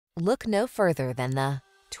Look no further than the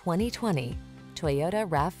 2020 Toyota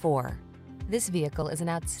RAV4. This vehicle is an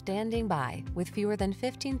outstanding buy with fewer than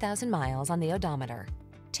 15,000 miles on the odometer.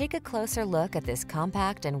 Take a closer look at this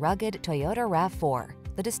compact and rugged Toyota RAV4,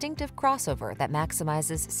 the distinctive crossover that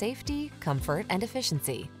maximizes safety, comfort, and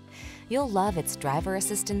efficiency. You'll love its driver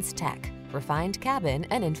assistance tech, refined cabin,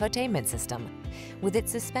 and infotainment system. With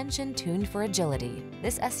its suspension tuned for agility,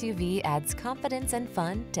 this SUV adds confidence and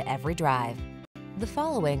fun to every drive. The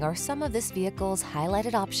following are some of this vehicle's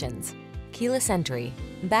highlighted options: keyless entry,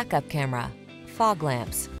 backup camera, fog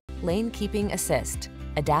lamps, lane keeping assist,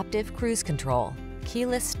 adaptive cruise control,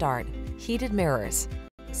 keyless start, heated mirrors,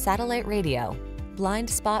 satellite radio, blind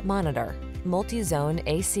spot monitor, multi-zone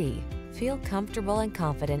AC. Feel comfortable and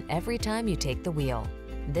confident every time you take the wheel.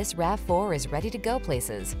 This RAV4 is ready to go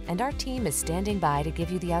places, and our team is standing by to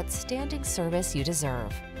give you the outstanding service you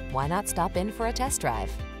deserve. Why not stop in for a test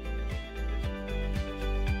drive?